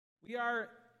We are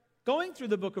going through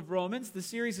the book of Romans. The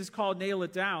series is called Nail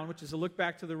It Down, which is a look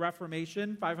back to the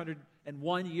Reformation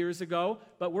 501 years ago.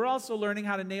 But we're also learning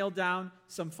how to nail down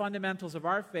some fundamentals of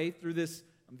our faith through this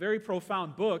very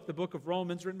profound book, the book of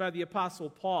Romans, written by the Apostle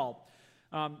Paul.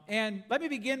 And let me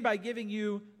begin by giving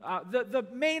you the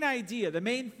main idea, the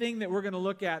main thing that we're going to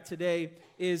look at today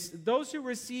is those who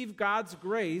receive God's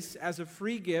grace as a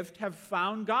free gift have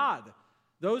found God.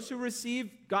 Those who receive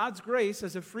God's grace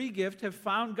as a free gift have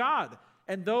found God.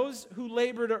 And those who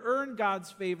labor to earn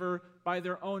God's favor by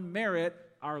their own merit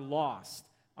are lost.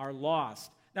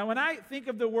 Now, when I think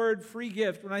of the word free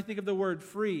gift, when I think of the word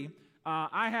free,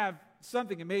 I have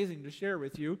something amazing to share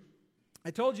with you. I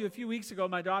told you a few weeks ago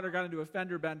my daughter got into a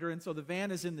fender bender, and so the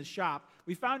van is in the shop.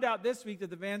 We found out this week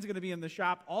that the van's going to be in the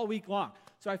shop all week long.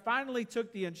 So I finally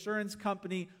took the insurance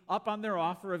company up on their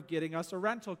offer of getting us a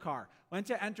rental car. Went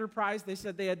to Enterprise. They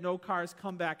said they had no cars.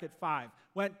 Come back at 5.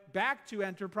 Went back to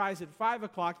Enterprise at 5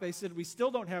 o'clock. They said, we still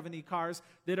don't have any cars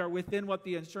that are within what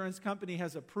the insurance company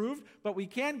has approved, but we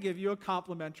can give you a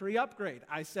complimentary upgrade.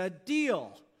 I said,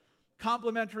 deal.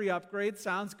 Complimentary upgrade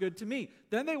sounds good to me.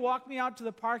 Then they walked me out to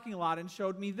the parking lot and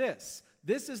showed me this.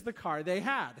 This is the car they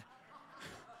had.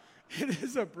 It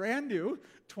is a brand new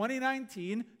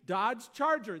 2019 Dodge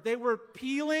Charger. They were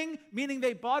peeling, meaning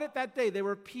they bought it that day. They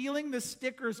were peeling the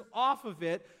stickers off of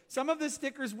it. Some of the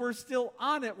stickers were still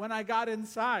on it when I got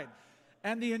inside.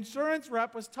 And the insurance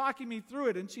rep was talking me through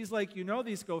it, and she's like, you know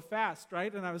these go fast,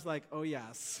 right? And I was like, oh,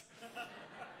 yes.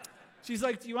 She's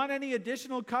like, do you want any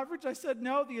additional coverage? I said,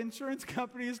 no, the insurance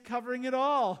company is covering it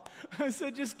all. I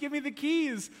said, just give me the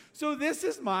keys. So this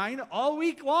is mine all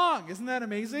week long. Isn't that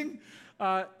amazing?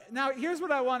 Now, here's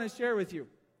what I want to share with you.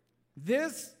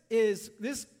 This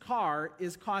car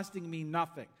is costing me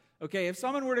nothing. Okay, if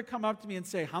someone were to come up to me and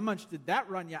say, how much did that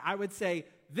run you? I would say,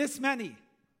 this many.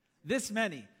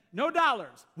 No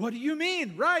dollars. What do you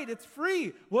mean? Right, it's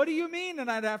free. What do you mean? And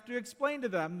I'd have to explain to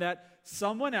them that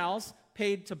someone else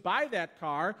paid to buy that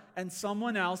car and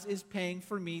someone else is paying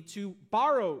for me to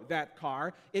borrow that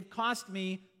car. It cost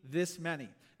me this many.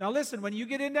 Now listen, when you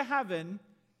get into heaven,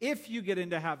 if you get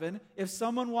into heaven, if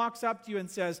someone walks up to you and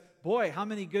says, boy, how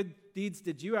many good deeds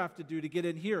did you have to do to get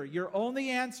in here? Your only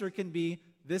answer can be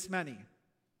this many.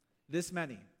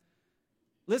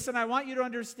 Listen, I want you to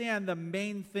understand the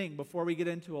main thing before we get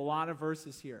into a lot of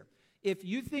verses here. If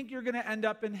you think you're going to end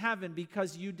up in heaven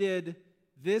because you did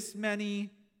this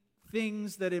many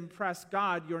things that impress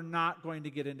God, you're not going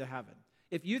to get into heaven.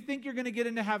 If you think you're going to get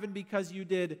into heaven because you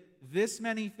did this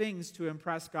many things to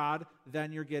impress God,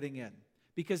 then you're getting in.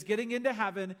 Because getting into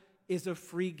heaven is a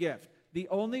free gift. The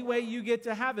only way you get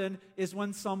to heaven is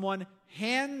when someone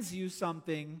hands you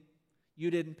something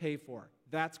you didn't pay for.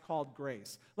 That's called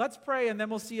grace. Let's pray, and then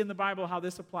we'll see in the Bible how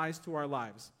this applies to our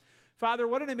lives. Father,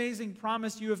 what an amazing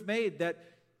promise you have made that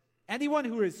anyone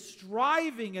who is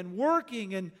striving and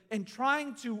working and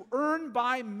trying to earn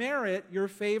by merit your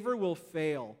favor will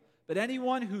fail. But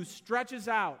anyone who stretches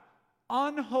out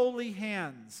unholy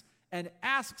hands and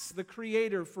asks the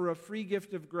Creator for a free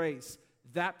gift of grace,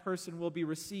 that person will be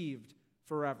received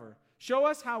forever. Show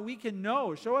us how we can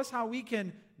know. Show us how we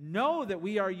can know that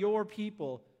we are your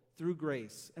people through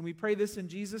grace. And we pray this in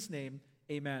Jesus' name.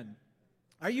 Amen.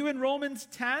 Are you in Romans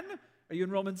 10? Are you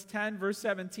in Romans 10, verse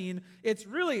 17? It's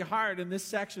really hard in this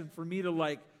section for me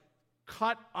to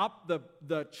cut up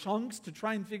the chunks to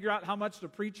try and figure out how much to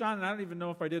preach on, and I don't even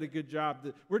know if I did a good job.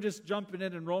 We're just jumping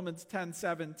in Romans 10,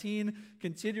 17,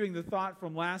 continuing the thought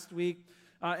from last week.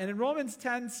 And in Romans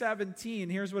 10, 17,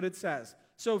 here's what it says.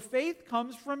 So faith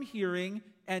comes from hearing,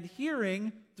 and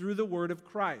hearing through the word of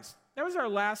Christ. That was our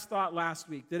last thought last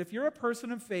week, that if you're a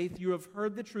person of faith, you have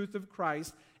heard the truth of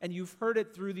Christ, and you've heard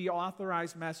it through the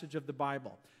authorized message of the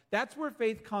Bible. That's where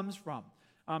faith comes from.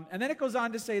 And then it goes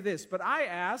on to say this, but I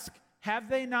ask, have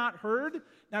they not heard?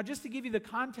 Now, just to give you the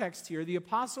context here, the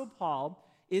Apostle Paul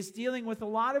is dealing with a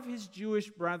lot of his Jewish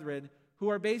brethren who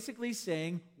are basically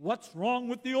saying, what's wrong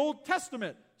with the Old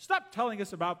Testament? Stop telling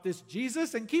us about this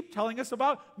Jesus and keep telling us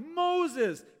about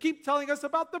Moses. Keep telling us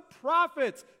about the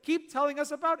prophets. Keep telling us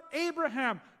about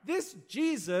Abraham. This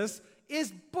Jesus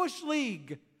is Bush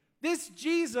League. This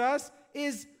Jesus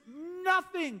is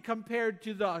nothing compared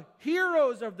to the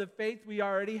heroes of the faith we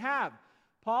already have.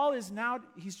 Paul is now,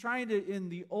 he's trying to, in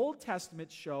the Old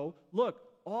Testament, show, look,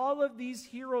 all of these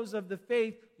heroes of the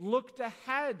faith looked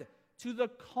ahead to the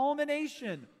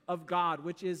culmination of God,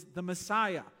 which is the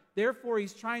Messiah. Therefore,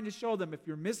 he's trying to show them, if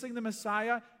you're missing the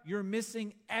Messiah, you're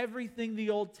missing everything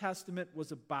the Old Testament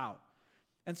was about.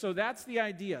 And so that's the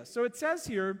idea. So it says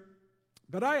here,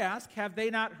 but I ask, have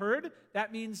they not heard?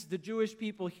 That means the Jewish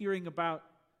people hearing about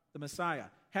the Messiah.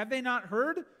 Have they not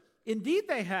heard? Indeed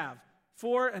they have.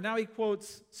 And now he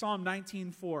quotes Psalm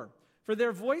 19:4. For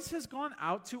their voice has gone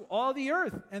out to all the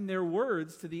earth, and their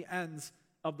words to the ends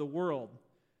of the world.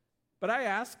 But I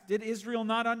ask, did Israel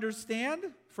not understand?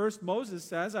 First Moses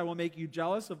says, I will make you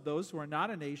jealous of those who are not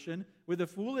a nation. With a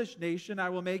foolish nation I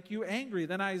will make you angry.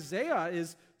 Then Isaiah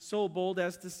is so bold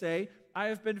as to say, I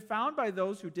have been found by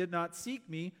those who did not seek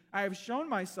me. I have shown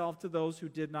myself to those who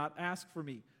did not ask for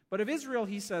me. But of Israel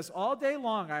he says, all day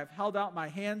long I have held out my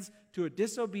hands to a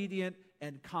disobedient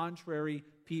and contrary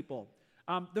people.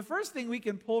 The first thing we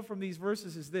can pull from these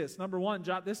verses is this. Number one,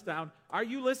 jot this down. Are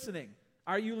you listening?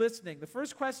 Are you listening? The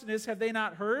first question is, have they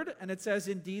not heard? And it says,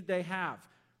 indeed they have.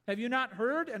 Have you not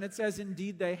heard? And it says,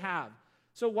 indeed they have.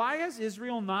 So why has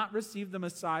Israel not received the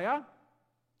Messiah?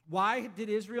 Why did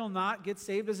Israel not get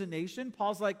saved as a nation?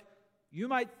 Paul's like, you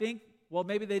might think, well,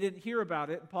 maybe they didn't hear about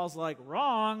it. And Paul's like,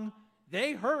 wrong.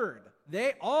 They heard.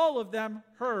 All of them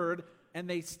heard, and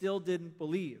they still didn't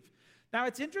believe. Now,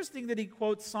 it's interesting that he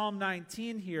quotes Psalm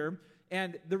 19 here,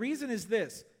 and the reason is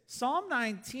this. Psalm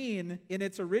 19, in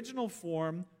its original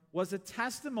form, was a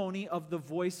testimony of the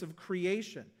voice of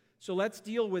creation. So let's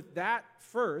deal with that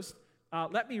first.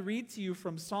 Let me read to you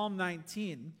from Psalm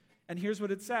 19, and here's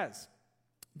what it says.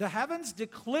 The heavens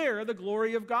declare the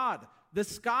glory of God. The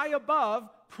sky above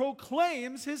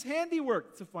proclaims his handiwork.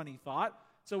 It's a funny thought.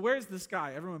 So where's the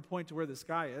sky? Everyone point to where the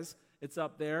sky is. It's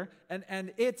up there.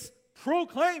 And it's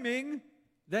proclaiming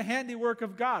the handiwork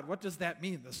of God. What does that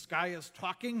mean? The sky is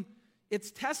talking?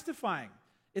 It's testifying.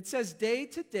 It says, day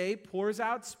to day pours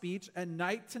out speech, and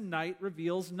night to night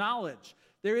reveals knowledge.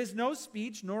 There is no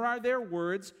speech, nor are there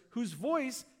words, whose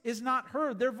voice is not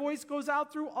heard. Their voice goes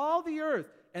out through all the earth,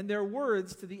 and their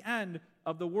words to the end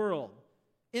of the world.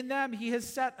 In them he has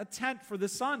set a tent for the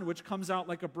sun, which comes out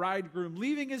like a bridegroom,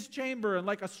 leaving his chamber, and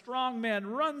like a strong man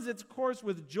runs its course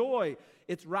with joy.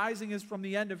 Its rising is from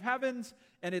the end of heavens,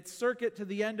 and its circuit to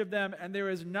the end of them, and there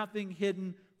is nothing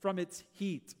hidden from its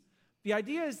heat. The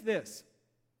idea is this.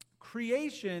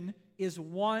 Creation is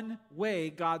one way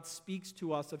God speaks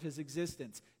to us of his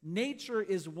existence. Nature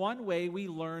is one way we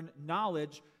learn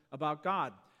knowledge about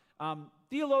God.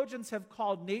 Theologians have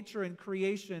called nature and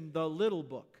creation the little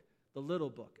book,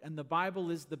 and the Bible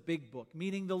is the big book,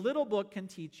 meaning the little book can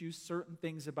teach you certain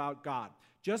things about God.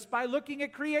 Just by looking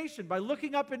at creation, by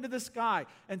looking up into the sky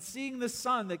and seeing the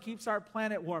sun that keeps our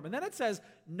planet warm. And then it says,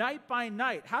 night by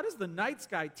night. How does the night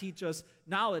sky teach us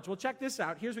knowledge? Well, check this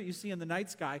out. Here's what you see in the night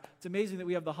sky. It's amazing that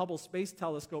we have the Hubble Space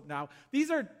Telescope now.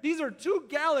 These are two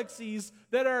galaxies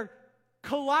that are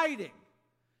colliding.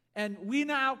 And we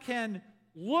now can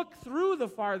look through the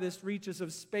farthest reaches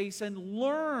of space and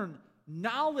learn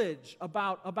knowledge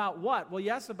about what? Well,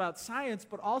 yes, about science,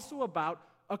 but also about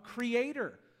a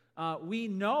creator. We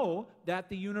know that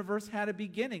the universe had a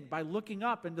beginning by looking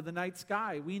up into the night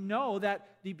sky. We know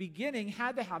that the beginning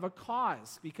had to have a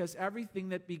cause because everything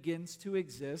that begins to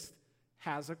exist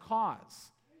has a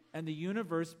cause. And the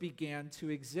universe began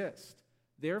to exist.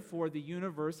 Therefore, the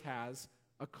universe has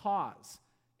a cause.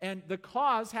 And the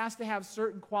cause has to have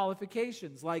certain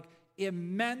qualifications like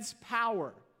immense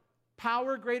power.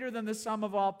 Power greater than the sum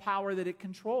of all power that it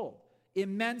controlled.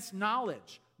 Immense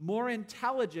knowledge. More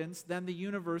intelligence than the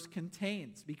universe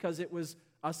contains because it was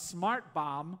a smart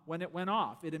bomb when it went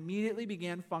off. It immediately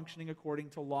began functioning according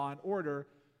to law and order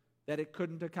that it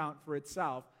couldn't account for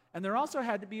itself. And there also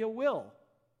had to be a will.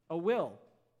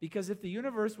 Because if the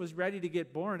universe was ready to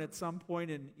get born at some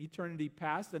point in eternity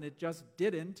past and it just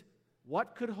didn't,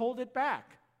 what could hold it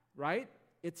back, right?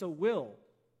 It's a will.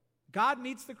 God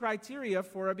meets the criteria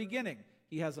for a beginning.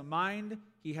 He has a mind,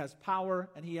 he has power,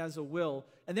 and he has a will.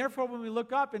 And therefore, when we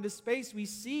look up into space, we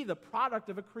see the product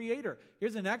of a creator.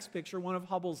 Here's the next picture, one of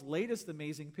Hubble's latest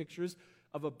amazing pictures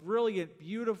of a brilliant,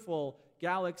 beautiful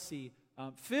galaxy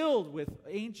filled with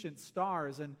ancient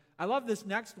stars. And I love this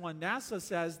next one. NASA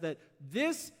says that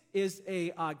this is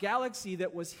a galaxy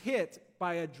that was hit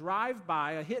by a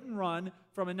drive-by, a hit and run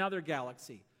from another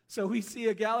galaxy. So we see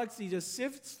a galaxy just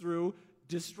sifts through,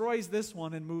 destroys this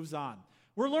one, and moves on.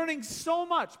 We're learning so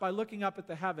much by looking up at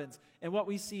the heavens, and what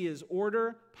we see is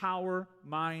order, power,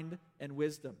 mind, and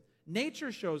wisdom.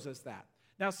 Nature shows us that.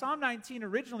 Now, Psalm 19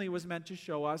 originally was meant to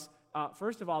show us,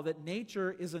 first of all, that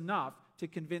nature is enough to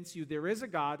convince you there is a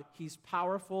God, he's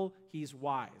powerful, he's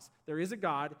wise. There is a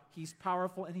God, he's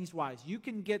powerful, and he's wise. You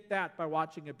can get that by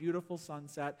watching a beautiful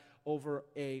sunset over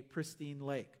a pristine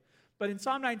lake. But in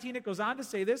Psalm 19, it goes on to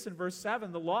say this in verse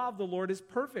 7, the law of the Lord is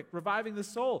perfect, reviving the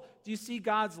soul. Do you see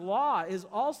God's law is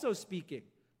also speaking?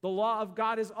 The law of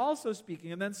God is also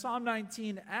speaking. And then Psalm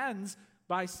 19 ends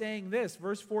by saying this,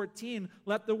 verse 14,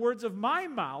 let the words of my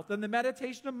mouth and the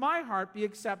meditation of my heart be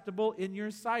acceptable in your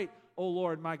sight. O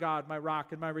Lord, my God, my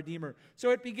rock and my redeemer.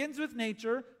 So it begins with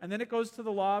nature, and then it goes to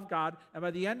the law of God. And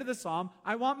by the end of the psalm,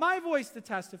 I want my voice to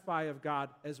testify of God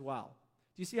as well.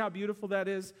 Do you see how beautiful that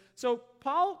is? So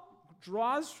Paul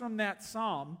draws from that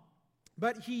psalm,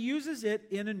 but he uses it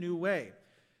in a new way.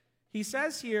 He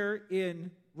says here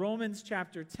in Romans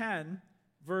chapter 10,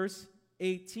 verse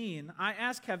 18, I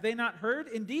ask, have they not heard?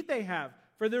 Indeed they have,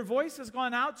 for their voice has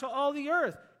gone out to all the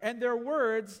earth, and their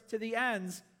words to the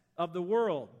ends of the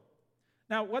world.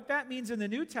 Now, what that means in the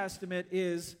New Testament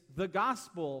is the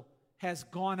gospel has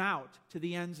gone out to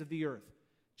the ends of the earth.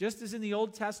 Just as in the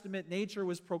Old Testament, nature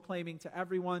was proclaiming to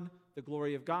everyone the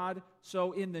glory of God,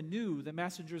 so in the New, the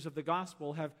messengers of the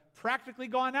gospel have practically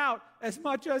gone out as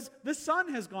much as the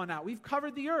sun has gone out. We've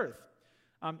covered the earth.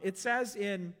 It says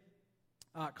in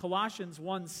Colossians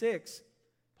 1:6,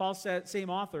 Paul said, same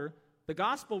author, the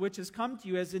gospel which has come to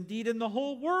you, as indeed in the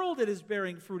whole world it is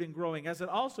bearing fruit and growing, as it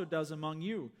also does among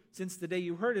you, since the day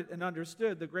you heard it and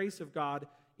understood the grace of God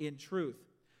in truth.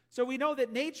 So we know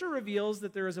that nature reveals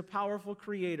that there is a powerful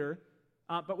creator,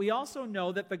 but we also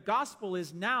know that the gospel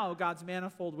is now God's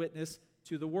manifold witness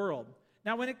to the world.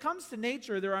 Now, when it comes to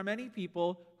nature, there are many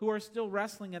people who are still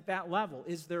wrestling at that level.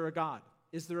 Is there a God?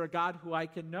 Is there a God who I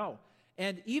can know?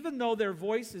 And even though their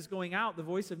voice is going out, the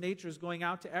voice of nature is going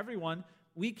out to everyone,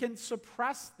 we can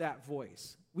suppress that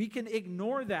voice. We can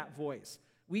ignore that voice.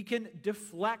 We can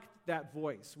deflect that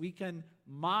voice. We can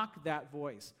mock that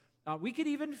voice. We could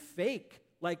even fake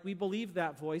like we believe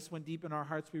that voice when deep in our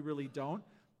hearts we really don't.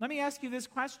 Let me ask you this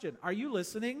question. Are you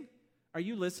listening? Are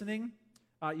you listening?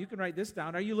 You can write this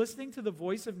down. Are you listening to the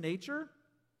voice of nature?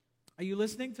 Are you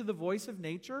listening to the voice of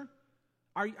nature?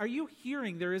 Are you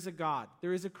hearing there is a God?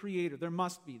 There is a creator. There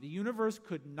must be. The universe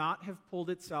could not have pulled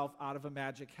itself out of a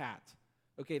magic hat.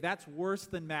 Okay, that's worse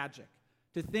than magic.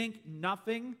 To think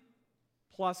nothing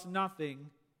plus nothing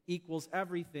equals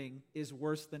everything is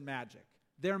worse than magic.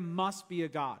 There must be a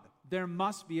God. There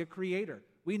must be a creator.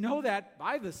 We know that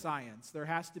by the science. There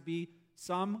has to be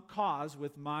some cause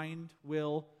with mind,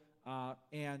 will,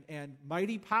 and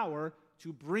mighty power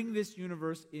to bring this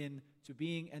universe into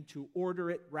being and to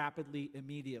order it rapidly,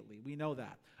 immediately. We know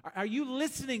that. Are you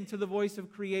listening to the voice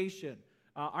of creation?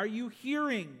 Are you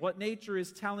hearing what nature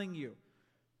is telling you?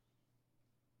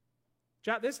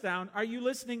 Jot this down. Are you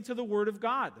listening to the Word of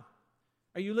God?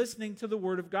 Are you listening to the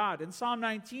Word of God? In Psalm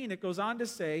 19, it goes on to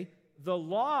say, the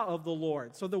law of the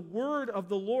Lord. So the Word of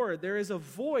the Lord, there is a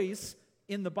voice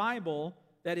in the Bible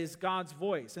that is God's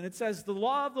voice. And it says, the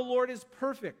law of the Lord is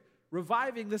perfect,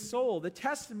 reviving the soul. The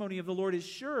testimony of the Lord is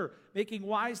sure, making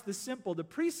wise the simple. The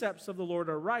precepts of the Lord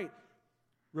are right,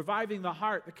 reviving the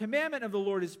heart. The commandment of the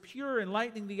Lord is pure,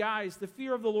 enlightening the eyes. The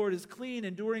fear of the Lord is clean,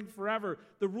 enduring forever.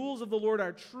 The rules of the Lord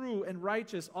are true and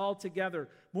righteous altogether.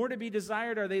 More to be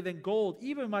desired are they than gold,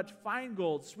 even much fine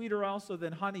gold, sweeter also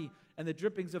than honey and the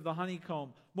drippings of the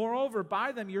honeycomb. Moreover,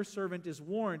 by them your servant is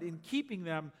warned. In keeping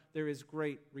them there is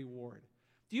great reward.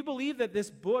 Do you believe that this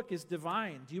book is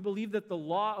divine? Do you believe that the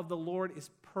law of the Lord is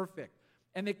perfect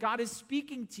and that God is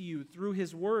speaking to you through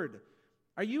His Word?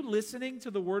 Are you listening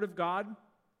to the Word of God?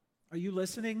 Are you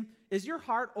listening? Is your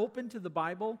heart open to the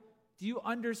Bible? Do you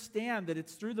understand that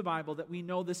it's through the Bible that we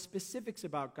know the specifics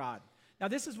about God? Now,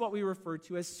 this is what we refer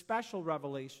to as special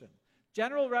revelation.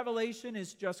 General revelation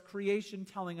is just creation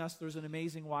telling us there's an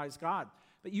amazing, wise God.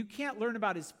 But you can't learn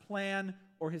about His plan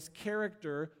or His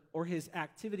character or His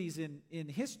activities in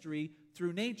history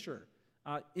through nature.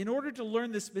 In order to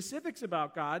learn the specifics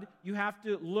about God, you have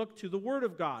to look to the Word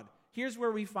of God. Here's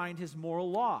where we find His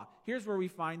moral law. Here's where we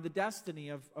find the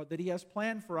destiny that He has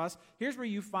planned for us. Here's where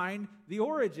you find the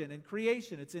origin and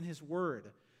creation. It's in His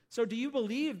Word. So do you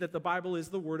believe that the Bible is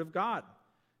the Word of God?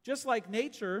 Just like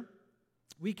nature,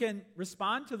 we can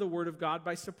respond to the Word of God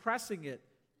by suppressing it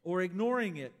or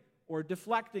ignoring it or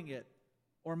deflecting it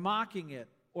or mocking it,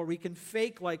 or we can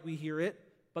fake like we hear it.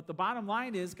 But the bottom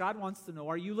line is God wants to know,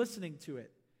 are you listening to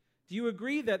it? Do you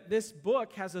agree that this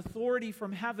book has authority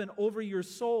from heaven over your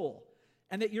soul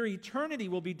and that your eternity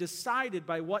will be decided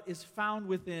by what is found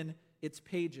within its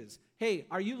pages? Hey,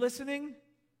 are you listening?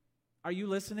 Are you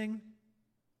listening?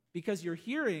 Because you're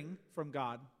hearing from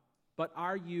God, but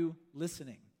are you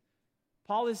listening?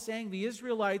 Paul is saying the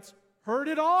Israelites heard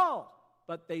it all,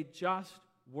 but they just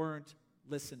weren't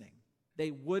listening.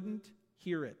 They wouldn't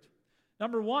hear it.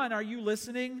 Number one, are you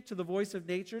listening to the voice of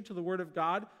nature, to the Word of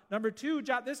God? Number two,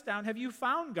 jot this down, have you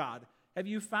found God? Have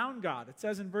you found God? It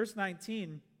says in verse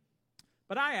 19,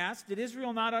 but I asked, did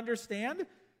Israel not understand?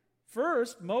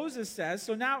 First, Moses says,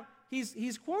 so now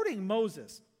he's quoting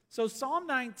Moses. So Psalm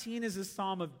 19 is a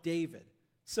psalm of David.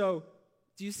 So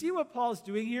do you see what Paul's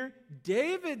doing here?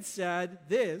 David said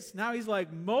this. Now he's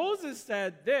like, Moses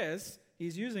said this.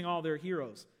 He's using all their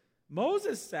heroes.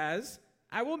 Moses says,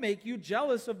 I will make you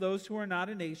jealous of those who are not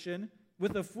a nation.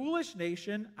 With a foolish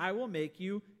nation, I will make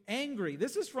you angry.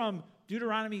 This is from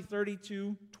Deuteronomy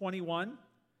 32:21,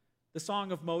 the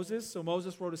Song of Moses. So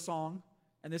Moses wrote a song,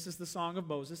 and this is the Song of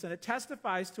Moses. And it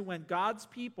testifies to when God's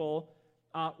people,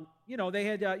 they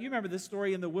had, you remember this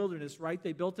story in the wilderness, right?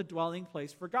 They built a dwelling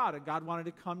place for God, and God wanted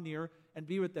to come near and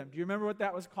be with them. Do you remember what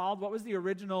that was called? What was the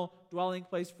original dwelling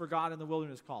place for God in the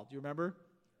wilderness called? Do you remember?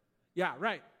 Yeah,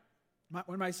 right.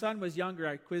 When my son was younger,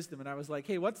 I quizzed him, and I was like,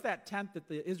 hey, what's that tent that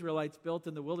the Israelites built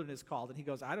in the wilderness called? And he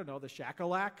goes, I don't know, the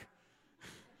shakalak?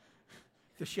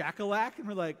 The shakalak? And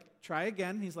we're like, try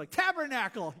again. He's like,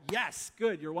 tabernacle. Yes,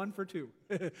 good, you're 1 for 2.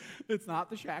 It's not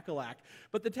the shakalak.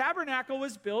 But the tabernacle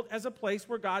was built as a place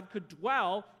where God could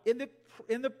dwell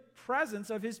in the presence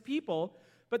of his people,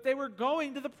 but they were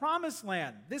going to the promised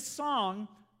land. This song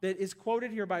that is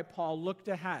quoted here by Paul looked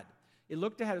ahead. It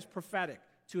looked ahead as prophetic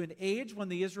to an age when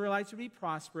the Israelites would be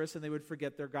prosperous and they would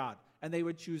forget their God. And they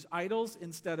would choose idols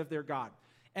instead of their God.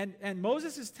 And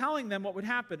Moses is telling them what would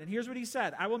happen. And here's what he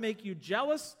said. I will make you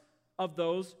jealous of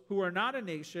those who are not a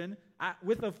nation.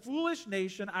 With a foolish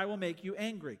nation, I will make you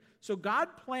angry. So God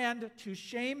planned to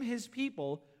shame his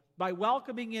people by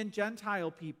welcoming in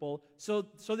Gentile people so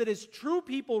that his true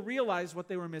people realized what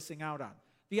they were missing out on.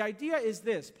 The idea is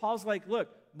this. Paul's like, look,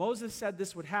 Moses said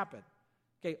this would happen.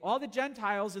 Okay, all the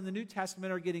Gentiles in the New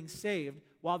Testament are getting saved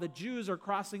while the Jews are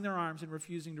crossing their arms and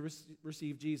refusing to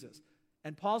receive Jesus.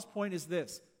 And Paul's point is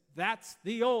this. That's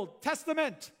the Old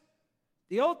Testament.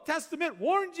 The Old Testament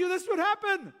warned you this would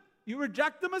happen. You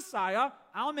reject the Messiah,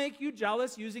 I'll make you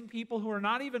jealous using people who are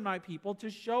not even my people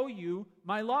to show you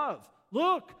my love.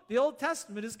 Look, the Old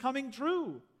Testament is coming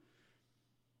true.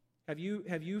 Have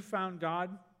you found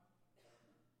God?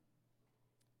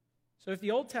 So if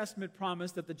the Old Testament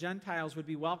promised that the Gentiles would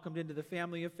be welcomed into the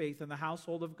family of faith and the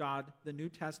household of God, the New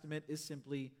Testament is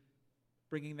simply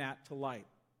bringing that to light.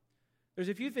 There's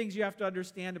a few things you have to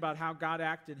understand about how God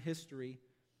acted in history.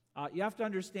 You have to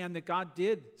understand that God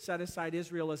did set aside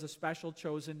Israel as a special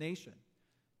chosen nation.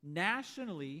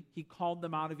 Nationally, he called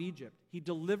them out of Egypt. He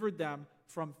delivered them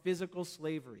from physical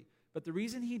slavery. But the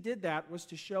reason he did that was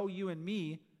to show you and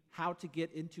me how to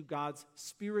get into God's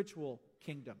spiritual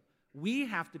kingdom. We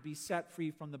have to be set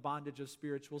free from the bondage of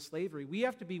spiritual slavery. We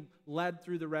have to be led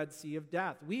through the Red Sea of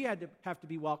death. We have to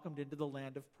be welcomed into the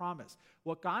land of promise.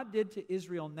 What God did to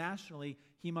Israel nationally,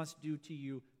 he must do to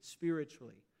you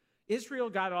spiritually. Israel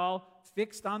got all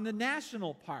fixed on the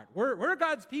national part. We're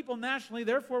God's people nationally,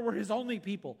 therefore we're his only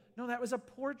people. No, that was a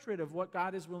portrait of what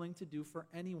God is willing to do for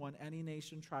anyone, any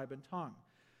nation, tribe, and tongue.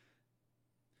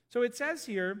 So it says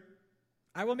here,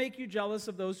 I will make you jealous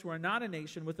of those who are not a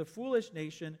nation. With a foolish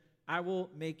nation, I will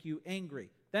make you angry.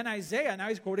 Then Isaiah, now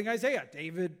he's quoting Isaiah.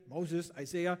 David, Moses,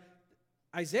 Isaiah.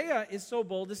 Isaiah is so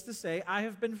bold as to say, I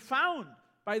have been found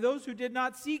by those who did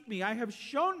not seek me. I have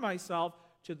shown myself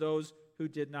to those who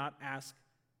did not ask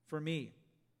for me.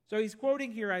 So he's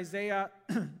quoting here Isaiah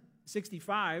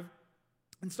 65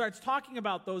 and starts talking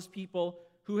about those people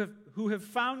who have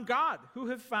found God,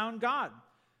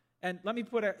 And let me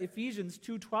put Ephesians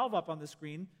 2:12 up on the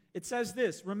screen. It says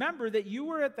this, remember that you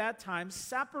were at that time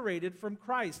separated from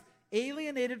Christ,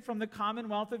 alienated from the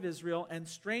commonwealth of Israel, and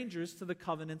strangers to the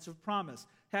covenants of promise,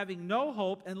 having no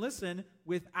hope, and listen,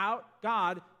 without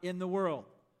God in the world.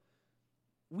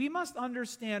 We must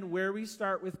understand where we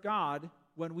start with God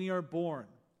when we are born.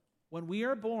 When we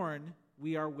are born,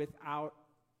 we are without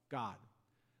God.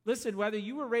 Listen, whether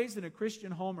you were raised in a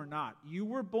Christian home or not, you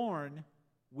were born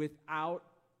without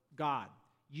God.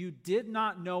 You did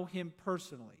not know him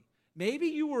personally. Maybe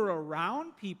you were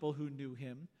around people who knew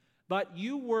him, but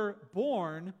you were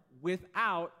born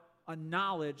without a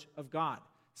knowledge of God.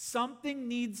 Something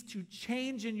needs to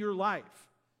change in your life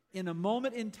in a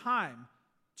moment in time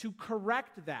to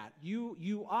correct that.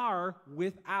 You are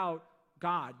without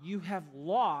God. You have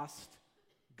lost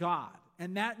God,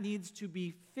 and that needs to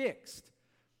be fixed.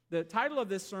 The title of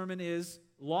this sermon is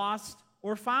Lost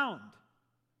or Found.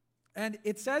 And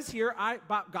it says here,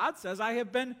 God says, I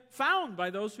have been found by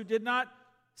those who did not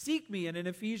seek me. And in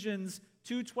Ephesians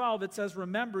 2:12, it says,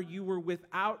 remember, you were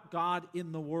without God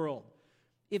in the world.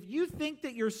 If you think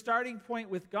that your starting point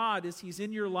with God is he's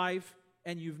in your life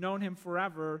and you've known him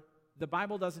forever, the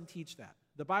Bible doesn't teach that.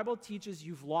 The Bible teaches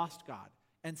you've lost God,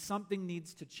 and something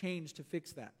needs to change to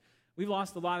fix that. We've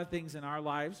lost a lot of things in our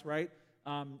lives, right?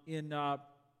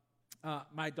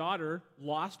 My daughter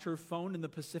lost her phone in the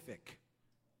Pacific.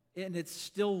 and it's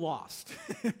still lost.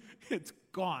 It's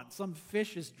gone. Some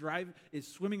fish is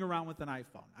swimming around with an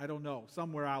iPhone. I don't know,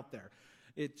 somewhere out there.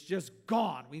 It's just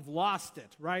gone. We've lost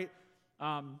it, right?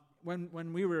 When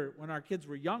our kids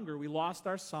were younger, we lost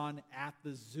our son at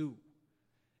the zoo.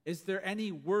 Is there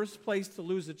any worse place to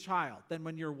lose a child than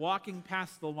when you're walking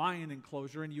past the lion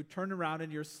enclosure and you turn around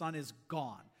and your son is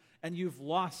gone and you've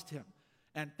lost him?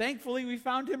 And thankfully, we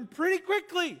found him pretty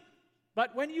quickly.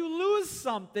 But when you lose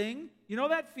something, you know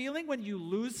that feeling when you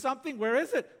lose something? Where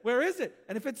is it? Where is it?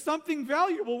 And if it's something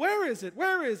valuable, where is it?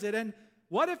 Where is it? And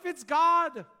what if it's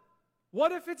God?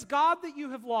 What if it's God that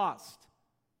you have lost?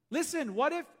 Listen,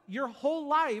 what if your whole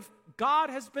life God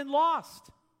has been lost?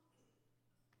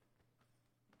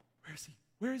 Where is he?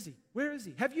 Where is he? Where is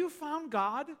he? Have you found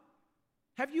God?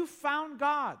 Have you found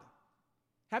God?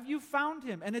 Have you found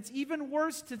him? And it's even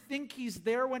worse to think he's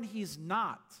there when he's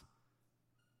not.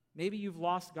 Maybe you've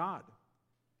lost God.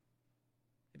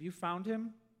 Have you found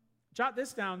him? Jot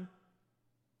this down.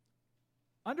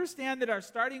 Understand that our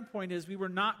starting point is we were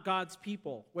not God's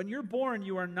people. When you're born,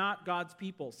 you are not God's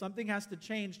people. Something has to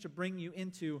change to bring you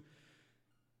into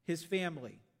his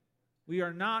family. We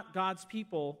are not God's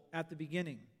people at the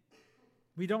beginning.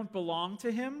 We don't belong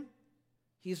to him.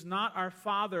 He's not our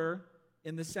father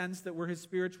in the sense that we're his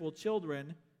spiritual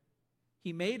children.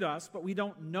 He made us, but we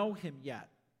don't know him yet.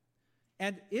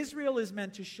 And Israel is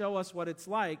meant to show us what it's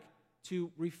like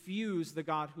to refuse the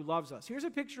God who loves us. Here's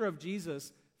a picture of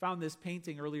Jesus. Found this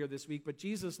painting earlier this week, but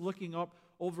Jesus looking up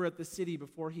over at the city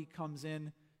before he comes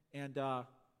in, and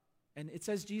it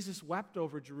says Jesus wept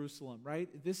over Jerusalem, right?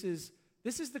 This is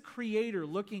the Creator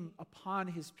looking upon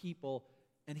his people,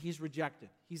 and he's rejected.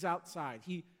 He's outside.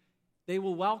 They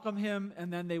will welcome him,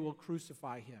 and then they will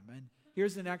crucify him. And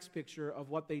here's the next picture of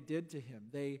what they did to him.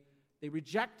 They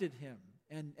rejected him,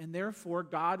 and therefore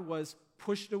God was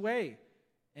pushed away.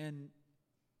 And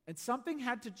something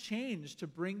had to change to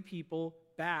bring people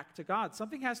back to God.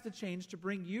 Something has to change to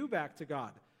bring you back to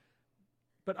God.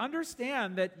 But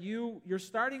understand that your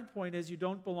starting point is you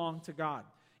don't belong to God.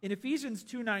 In Ephesians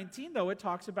 2:19, though, it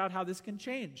talks about how this can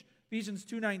change. Ephesians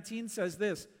 2:19 says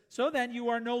this, "So then you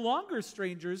are no longer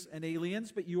strangers and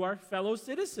aliens, but you are fellow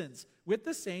citizens with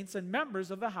the saints and members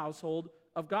of the household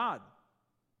of God."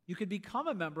 You can become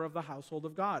a member of the household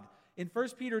of God. In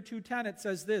 1 Peter 2:10, it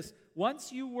says this,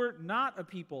 "Once you were not a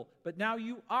people, but now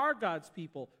you are God's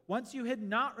people. Once you had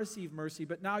not received mercy,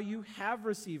 but now you have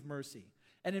received mercy."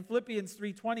 And in Philippians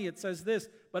 3:20, it says this,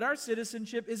 "But our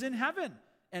citizenship is in heaven,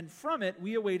 and from it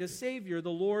we await a Savior, the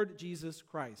Lord Jesus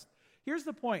Christ." Here's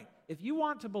the point. If you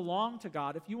want to belong to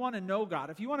God, if you want to know God,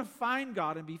 if you want to find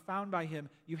God and be found by him,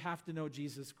 you have to know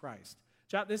Jesus Christ.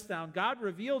 Jot this down. God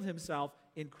revealed himself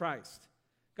in Christ.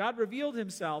 God revealed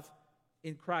himself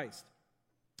in Christ.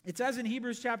 It says in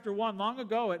Hebrews chapter 1, long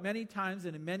ago, at many times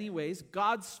and in many ways,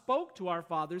 God spoke to our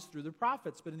fathers through the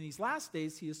prophets, but in these last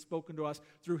days, he has spoken to us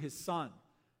through his Son.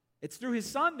 It's through his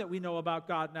Son that we know about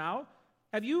God now.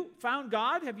 Have you found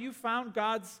God? Have you found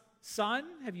God's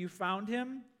Son? Have you found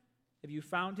him? Have you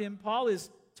found him? Paul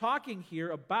is talking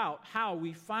here about how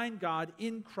we find God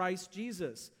in Christ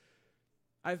Jesus.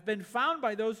 "I've been found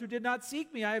by those who did not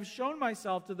seek me. I have shown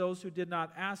myself to those who did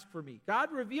not ask for me."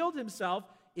 God revealed himself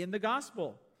in the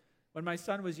gospel. When my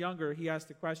son was younger, he asked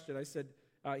a question.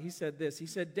 He said this. He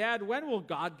said, "Dad, when will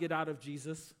God get out of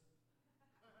Jesus?"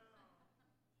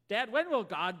 Dad, when will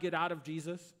God get out of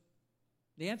Jesus?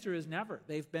 The answer is never.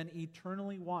 They've been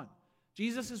eternally one.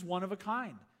 Jesus is one of a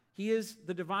kind. He is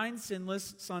the divine,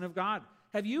 sinless Son of God.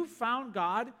 Have you found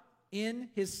God in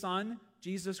his Son,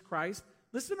 Jesus Christ?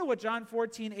 Listen to what John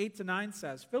 14:8-9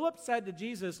 says. Philip said to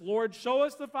Jesus, "Lord, show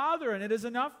us the Father, and it is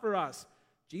enough for us."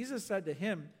 Jesus said to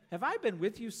him, "Have I been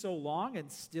with you so long,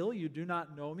 and still you do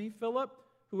not know me, Philip?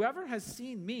 Whoever has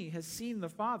seen me has seen the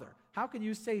Father. How can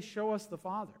you say, 'Show us the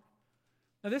Father'?"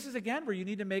 Now, this is again where you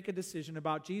need to make a decision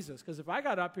about Jesus. Because if I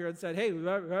got up here and said, "Hey,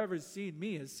 whoever's seen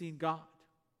me has seen God,"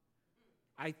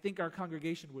 I think our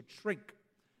congregation would shrink.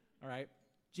 All right?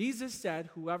 Jesus said,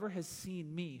 "Whoever has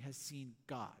seen me has seen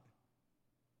God."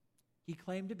 He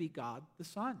claimed to be God the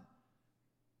Son.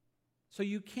 So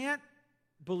you can't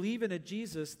believe in a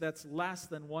Jesus that's less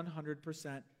than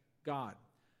 100% God.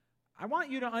 I want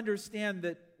you to understand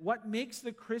that what makes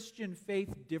the Christian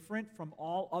faith different from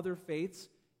all other faiths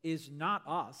is not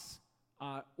us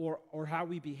or how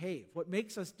we behave. What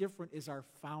makes us different is our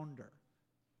founder.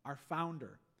 Our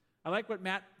founder. I like what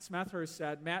Matt Smethurst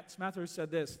said. Matt Smethurst said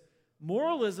this,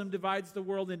 "Moralism divides the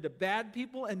world into bad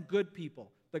people and good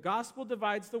people. The gospel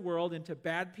divides the world into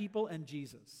bad people and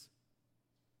Jesus."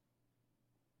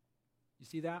 You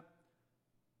see that?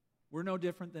 We're no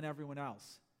different than everyone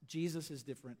else. Jesus is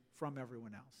different from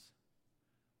everyone else.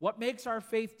 What makes our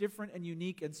faith different and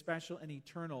unique and special and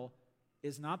eternal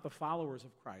is not the followers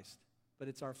of Christ, but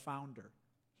it's our founder.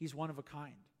 He's one of a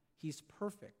kind. He's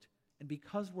perfect. And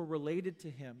because we're related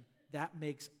to him, that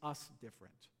makes us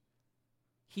different.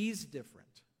 He's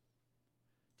different.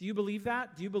 Do you believe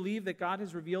that? Do you believe that God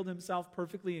has revealed himself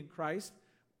perfectly in Christ?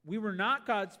 We were not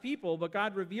God's people, but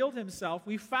God revealed himself.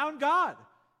 We found God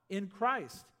in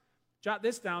Christ. Jot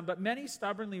this down, but many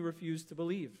stubbornly refuse to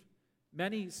believe.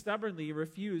 Many stubbornly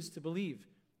refuse to believe.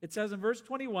 It says in verse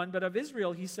 21, but of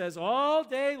Israel he says, all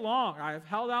day long I have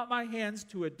held out my hands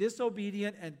to a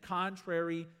disobedient and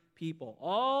contrary people.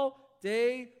 All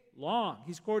day long.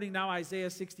 He's quoting now Isaiah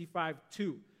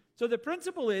 65:2. So the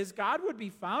principle is God would be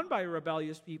found by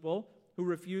rebellious people who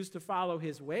refuse to follow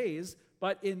his ways,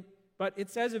 but it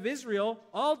says of Israel,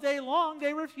 all day long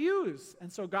they refuse.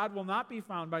 And so God will not be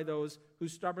found by those who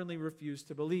stubbornly refuse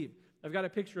to believe. I've got a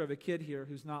picture of a kid here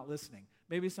who's not listening.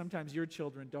 Maybe sometimes your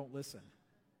children don't listen.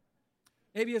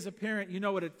 Maybe as a parent, you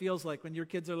know what it feels like when your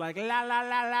kids are like, la, la, la,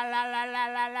 la, la, la, la,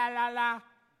 la, la, la, la.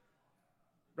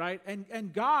 Right?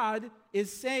 And God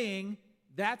is saying,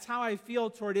 that's how I feel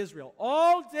toward Israel.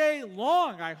 All day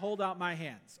long I hold out my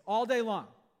hands. All day long.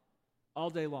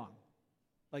 All day long.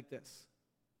 Like this.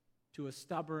 To a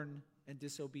stubborn and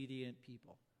disobedient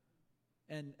people.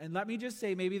 And let me just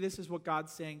say, maybe this is what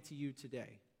God's saying to you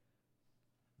today.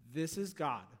 This is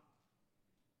God.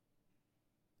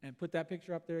 And put that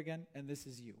picture up there again, and this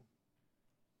is you.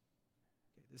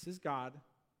 Okay, this is God.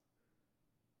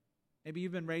 Maybe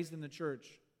you've been raised in the church,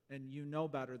 and you know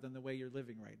better than the way you're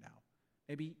living right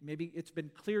now. Maybe it's been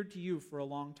cleared to you for a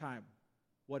long time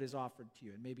what is offered to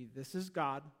you. And maybe this is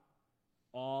God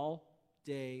all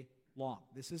day long.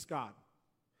 This is God.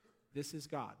 This is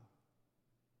God.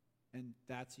 And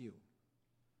that's you.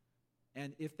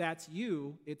 And if that's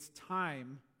you, it's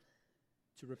time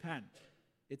to repent.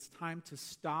 It's time to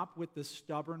stop with the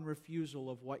stubborn refusal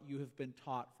of what you have been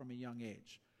taught from a young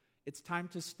age. It's time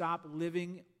to stop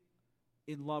living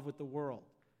in love with the world.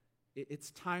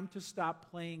 It's time to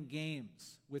stop playing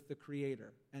games with the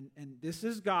Creator. And this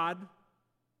is God,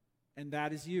 and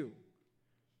that is you.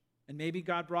 And maybe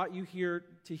God brought you here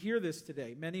to hear this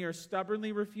today. Many are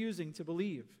stubbornly refusing to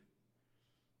believe.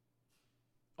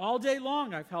 All day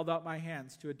long I've held out my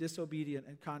hands to a disobedient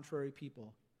and contrary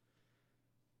people.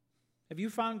 Have you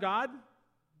found God?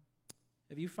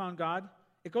 Have you found God?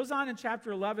 It goes on in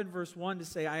chapter 11, verse 1 to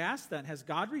say, I ask then, has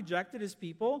God rejected his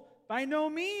people? By no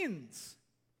means.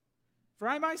 For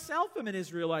I myself am an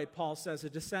Israelite, Paul says, a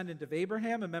descendant of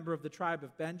Abraham, a member of the tribe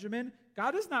of Benjamin.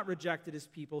 God has not rejected his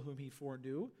people whom he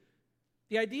foreknew.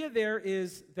 The idea there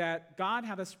is that God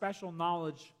had a special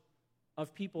knowledge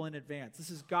of people in advance.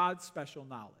 This is God's special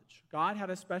knowledge. God had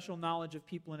a special knowledge of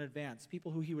people in advance,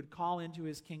 people who he would call into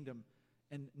his kingdom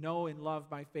and know and love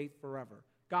by faith forever.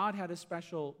 God had a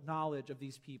special knowledge of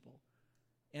these people.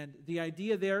 And the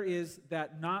idea there is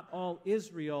that not all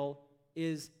Israel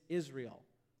is Israel.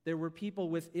 There were people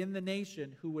within the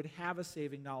nation who would have a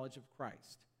saving knowledge of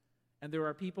Christ. And there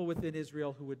are people within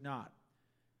Israel who would not.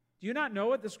 Do you not know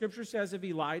what the scripture says of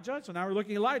Elijah? So now we're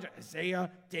looking at Elijah.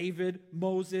 Isaiah, David,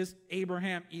 Moses,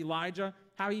 Abraham, Elijah.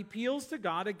 How he appeals to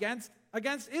God against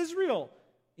Israel.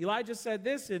 Elijah said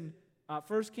this in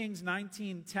 1 Kings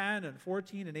 19:10 and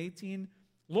 14 and 18.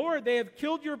 Lord, they have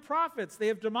killed your prophets. They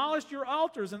have demolished your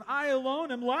altars, and I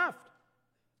alone am left.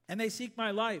 And they seek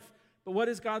my life. But what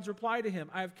is God's reply to him?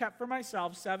 I have kept for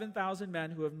myself 7,000 men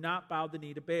who have not bowed the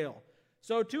knee to Baal.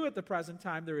 So too at the present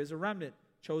time there is a remnant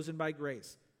chosen by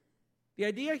grace. The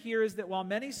idea here is that while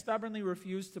many stubbornly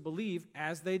refuse to believe,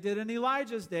 as they did in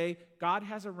Elijah's day, God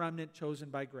has a remnant chosen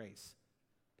by grace.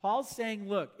 Paul's saying,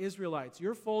 look, Israelites,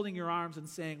 you're folding your arms and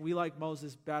saying, we like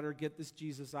Moses better, get this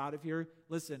Jesus out of here.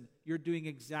 Listen, you're doing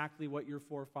exactly what your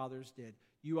forefathers did.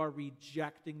 You are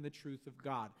rejecting the truth of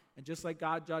God. And just like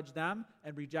God judged them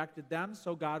and rejected them,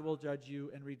 so God will judge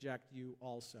you and reject you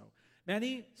also.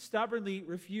 Many stubbornly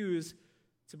refuse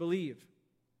to believe.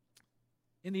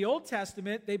 In the Old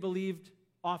Testament, they believed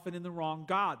often in the wrong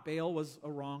God. Baal was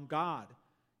a wrong God.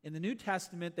 In the New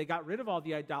Testament, they got rid of all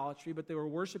the idolatry, but they were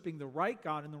worshiping the right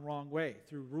God in the wrong way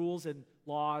through rules and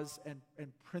laws and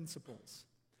principles.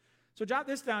 So jot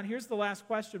this down. Here's the last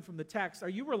question from the text. Are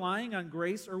you relying on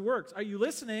grace or works? Are you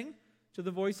listening to the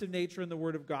voice of nature and the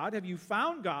Word of God? Have you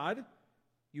found God?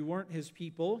 You weren't his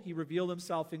people. He revealed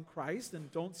himself in Christ,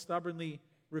 and don't stubbornly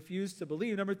refuse to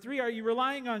believe. Number 3, are you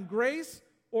relying on grace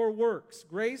or works?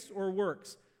 Grace or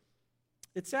works?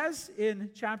 It says in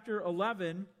chapter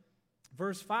 11,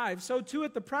 verse 5, so too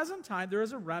at the present time there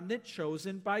is a remnant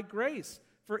chosen by grace.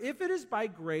 For if it is by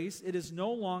grace, it is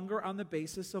no longer on the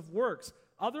basis of works.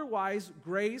 Otherwise,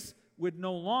 grace would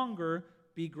no longer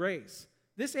be grace.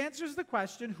 This answers the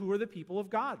question, who are the people of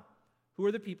God? Who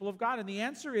are the people of God? And the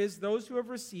answer is those who have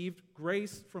received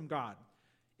grace from God.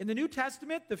 In the New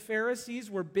Testament, the Pharisees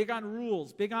were big on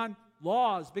rules, big on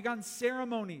laws, big on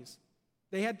ceremonies.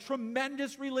 They had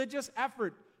tremendous religious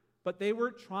effort, but they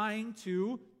were trying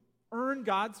to earn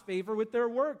God's favor with their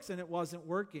works, and it wasn't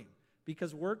working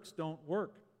because works don't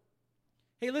work.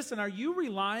 Hey, listen, are you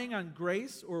relying on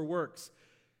grace or works?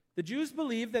 The Jews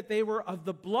believed that they were of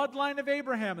the bloodline of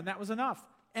Abraham, and that was enough.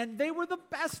 And they were the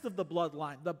best of the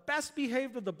bloodline, the best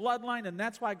behaved of the bloodline, and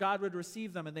that's why God would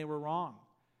receive them, and they were wrong.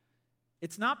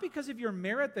 It's not because of your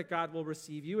merit that God will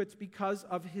receive you, it's because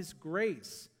of His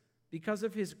grace. Because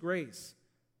of His grace.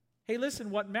 Hey,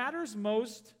 listen, what matters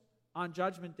most on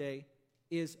Judgment Day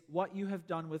is what you have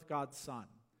done with God's Son.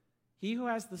 He who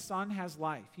has the Son has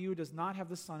life. He who does not have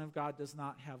the Son of God does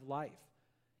not have life.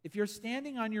 If you're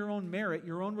standing on your own merit,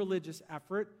 your own religious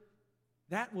effort,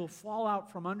 that will fall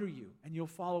out from under you, and you'll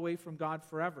fall away from God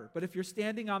forever. But if you're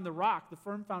standing on the rock, the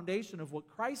firm foundation of what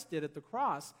Christ did at the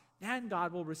cross, then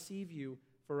God will receive you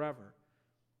forever.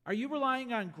 Are you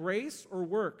relying on grace or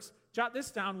works? Jot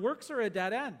this down. Works are a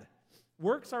dead end.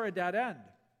 Works are a dead end.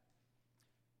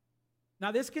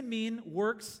 Now, this can mean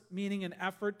works meaning an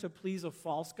effort to please a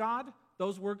false god.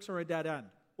 Those works are a dead end.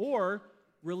 Or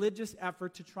religious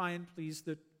effort to try and please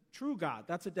the true God.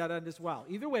 That's a dead end as well.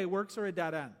 Either way, works are a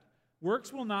dead end.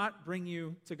 Works will not bring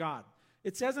you to God.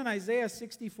 It says in Isaiah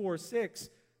 64:6,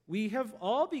 we have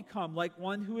all become like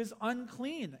one who is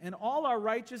unclean, and all our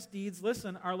righteous deeds,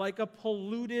 listen, are like a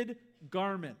polluted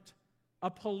garment.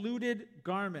 A polluted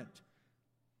garment.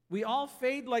 We all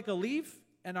fade like a leaf,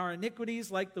 and our iniquities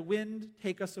like the wind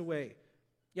take us away.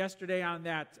 Yesterday on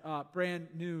that brand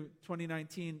new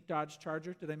 2019 Dodge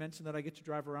Charger, did I mention that I get to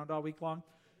drive around all week long?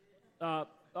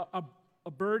 A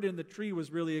bird in the tree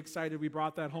was really excited we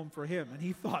brought that home for him, and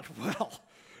he thought, well,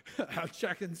 I'll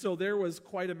check. And so there was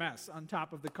quite a mess on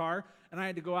top of the car, and I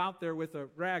had to go out there with a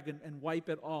rag and wipe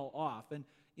it all off. And,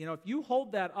 if you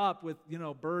hold that up with,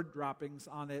 bird droppings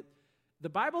on it, the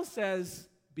Bible says,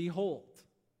 behold,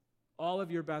 all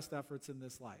of your best efforts in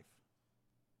this life.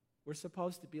 We're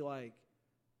supposed to be like,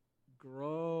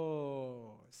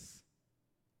 gross,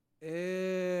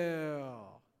 ew,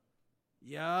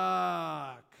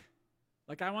 yuck.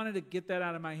 Like, I wanted to get that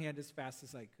out of my hand as fast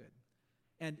as I could.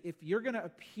 And if you're going to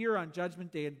appear on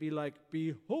Judgment Day and be like,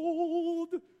 behold,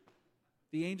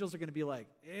 the angels are going to be like,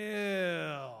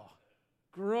 ew,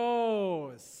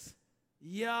 gross,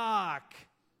 yuck,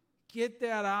 get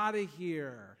that out of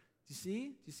here. Do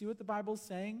you see what the Bible's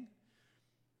saying?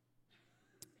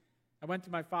 I went to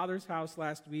my father's house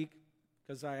last week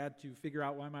because I had to figure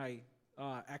out why my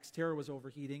Xterra was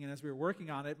overheating. And as we were working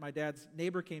on it, my dad's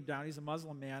neighbor came down. He's a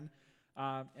Muslim man.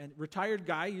 And retired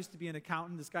guy, used to be an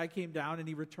accountant. This guy came down and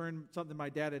he returned something my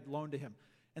dad had loaned to him.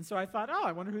 And so I thought,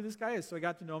 I wonder who this guy is. So I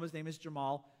got to know him. His name is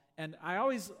Jamal. And I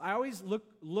always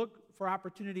look for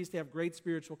opportunities to have great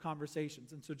spiritual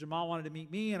conversations. And so Jamal wanted to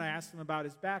meet me, and I asked him about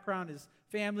his background, his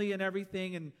family, and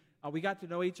everything. And we got to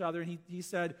know each other. And he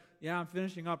said, yeah, I'm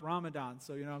finishing up Ramadan,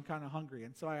 so I'm kind of hungry.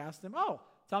 And so I asked him,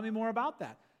 tell me more about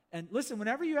that. And listen,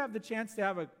 whenever you have the chance to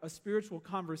have a spiritual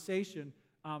conversation,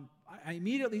 I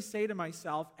immediately say to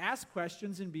myself, ask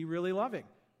questions and be really loving,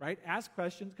 right? Ask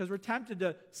questions, because we're tempted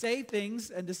to say things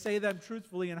and to say them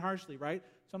truthfully and harshly, right?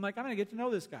 So I'm like, I'm going to get to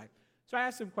know this guy. So I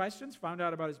asked him questions, found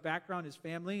out about his background, his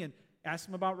family, and asked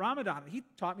him about Ramadan. He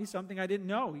taught me something I didn't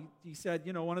know. He said,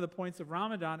 one of the points of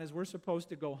Ramadan is we're supposed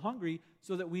to go hungry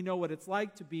so that we know what it's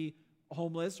like to be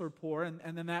homeless or poor, and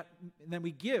then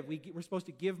we give. We're supposed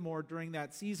to give more during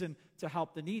that season to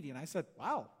help the needy. And I said,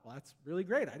 wow, well, that's really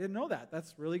great. I didn't know that.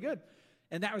 That's really good.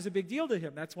 And that was a big deal to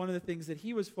him. That's one of the things that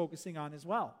he was focusing on as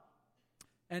well.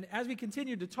 And as we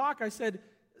continued to talk, I said,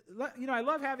 I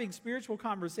love having spiritual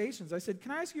conversations. I said,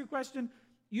 can I ask you a question?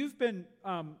 You've been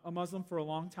a Muslim for a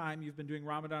long time. You've been doing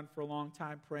Ramadan for a long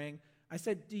time, praying. I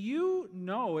said, do you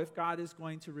know if God is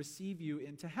going to receive you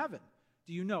into heaven?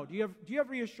 Do you know? Do you have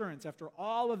reassurance after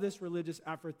all of this religious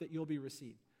effort that you'll be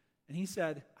received? And he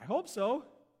said, I hope so.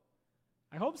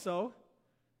 I hope so.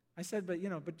 I said,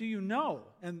 but do you know?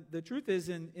 And the truth is,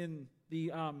 in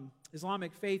the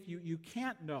Islamic faith, you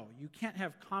can't know. You can't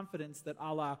have confidence that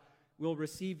Allah will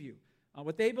receive you.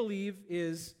 What they believe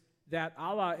is that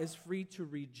Allah is free to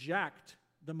reject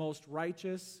the most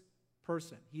righteous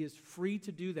person. He is free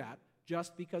to do that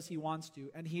just because he wants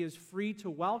to. And he is free to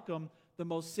welcome the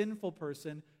most sinful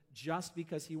person just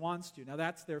because he wants to. Now,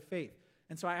 that's their faith.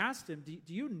 And so I asked him,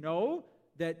 do you know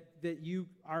that you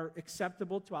are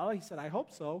acceptable to Allah? He said, I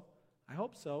hope so. I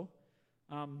hope so.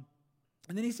 And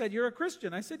then he said, you're a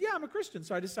Christian. I said, yeah, I'm a Christian.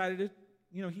 So I decided to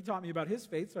he taught me about his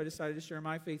faith, so I decided to share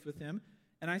my faith with him.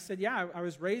 And I said, yeah, I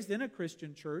was raised in a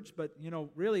Christian church, but,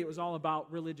 really it was all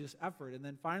about religious effort. And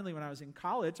then finally, when I was in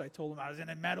college, I told him I was in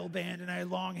a metal band and I had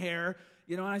long hair,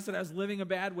 and I said I was living a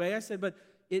bad way. I said, but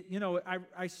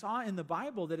I saw in the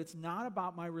Bible that it's not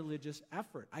about my religious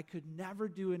effort. I could never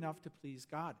do enough to please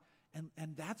God.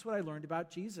 And that's what I learned about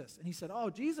Jesus. And he said, oh,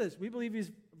 Jesus, we believe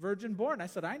he's virgin born. I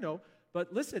said, I know.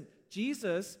 But listen,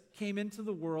 Jesus came into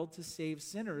the world to save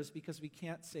sinners because we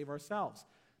can't save ourselves.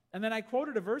 And then I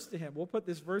quoted a verse to him. We'll put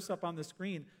this verse up on the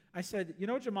screen. I said,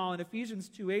 Jamal, in Ephesians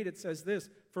 2:8, it says this,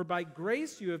 for by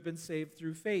grace you have been saved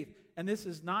through faith, and this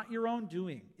is not your own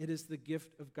doing. It is the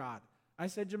gift of God. I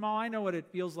said, Jamal, I know what it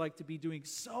feels like to be doing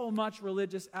so much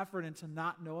religious effort and to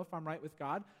not know if I'm right with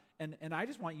God. And I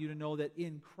just want you to know that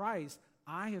in Christ,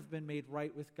 I have been made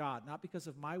right with God, not because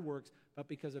of my works, but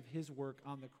because of his work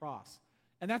on the cross.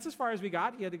 And that's as far as we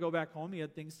got. He had to go back home. He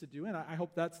had things to do. And I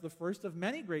hope that's the first of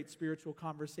many great spiritual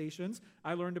conversations.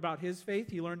 I learned about his faith.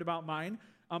 He learned about mine.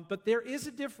 But there is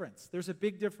a difference. There's a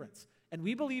big difference. And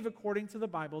we believe, according to the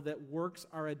Bible, that works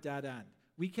are a dead end.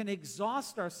 We can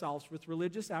exhaust ourselves with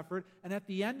religious effort, and at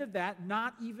the end of that,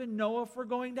 not even know if we're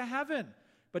going to heaven.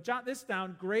 But jot this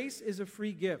down. Grace is a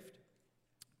free gift.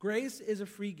 Grace is a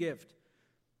free gift.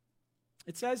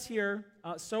 It says here,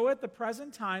 so at the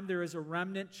present time there is a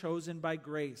remnant chosen by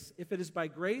grace. If it is by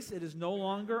grace, it is no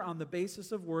longer on the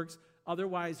basis of works.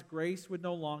 Otherwise, grace would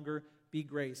no longer be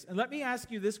grace. And let me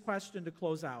ask you this question to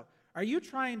close out. Are you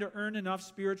trying to earn enough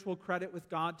spiritual credit with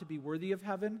God to be worthy of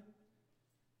heaven?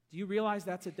 Do you realize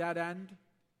that's a dead end?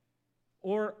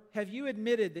 Or have you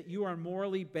admitted that you are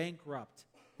morally bankrupt,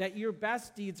 that your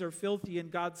best deeds are filthy in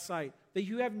God's sight, that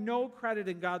you have no credit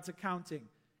in God's accounting,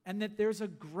 and that there's a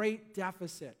great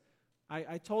deficit?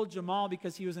 I told Jamal,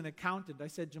 because he was an accountant, I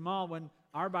said, Jamal, when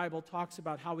our Bible talks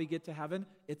about how we get to heaven,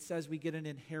 it says we get an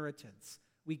inheritance.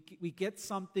 We get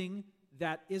something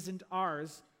that isn't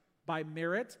ours by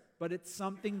merit, but it's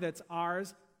something that's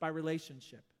ours by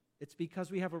relationship. It's because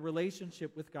we have a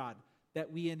relationship with God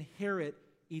that we inherit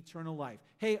eternal life.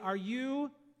 Hey, are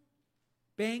you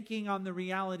banking on the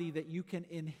reality that you can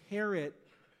inherit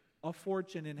a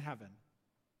fortune in heaven?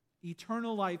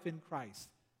 Eternal life in Christ.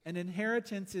 An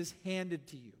inheritance is handed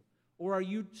to you. Or are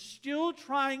you still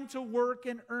trying to work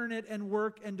and earn it and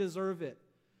work and deserve it?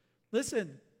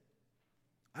 Listen,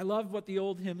 I love what the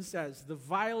old hymn says, the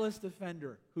vilest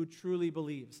offender who truly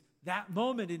believes. That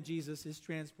moment in Jesus his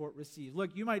transport receives.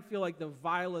 Look, you might feel like the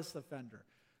vilest offender,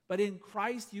 but in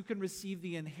Christ you can receive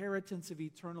the inheritance of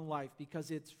eternal life because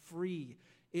it's free.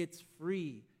 It's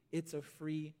free. It's a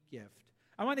free gift.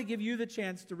 I want to give you the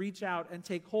chance to reach out and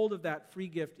take hold of that free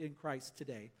gift in Christ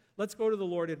today. Let's go to the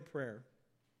Lord in prayer.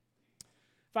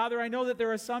 Father, I know that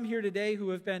there are some here today who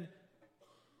have been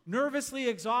nervously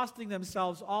exhausting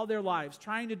themselves all their lives,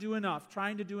 trying to do enough,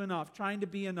 trying to do enough, trying to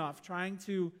be enough, trying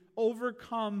to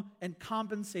overcome and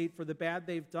compensate for the bad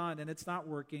they've done, and it's not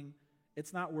working.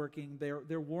 It's not working.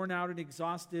 They're worn out and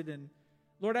exhausted. And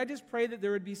Lord, I just pray that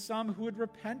there would be some who would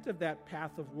repent of that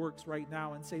path of works right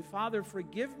now and say, Father,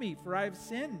 forgive me for I have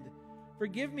sinned.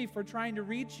 Forgive me for trying to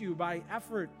reach you by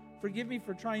effort. Forgive me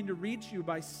for trying to reach you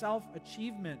by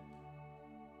self-achievement.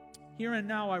 Here and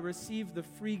now I receive the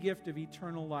free gift of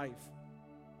eternal life.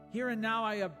 Here and now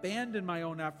I abandon my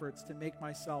own efforts to make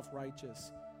myself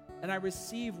righteous. And I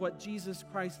receive what Jesus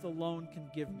Christ alone can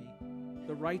give me,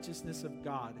 the righteousness of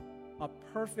God, a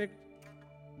perfect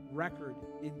record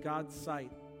in God's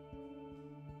sight,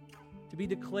 to be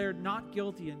declared not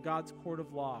guilty in God's court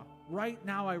of law. Right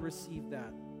now I receive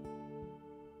that.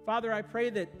 Father, I pray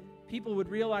that people would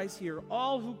realize here,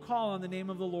 all who call on the name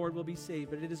of the Lord will be saved,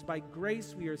 but it is by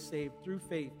grace we are saved through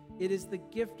faith. It is the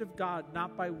gift of God,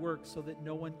 not by works, so that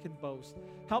no one can boast.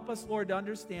 Help us, Lord, to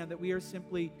understand that we are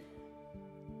simply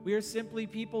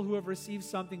people who have received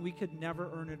something we could never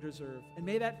earn or deserve. And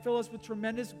may that fill us with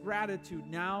tremendous gratitude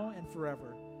now and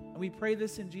forever. And we pray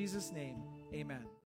this in Jesus' name. Amen.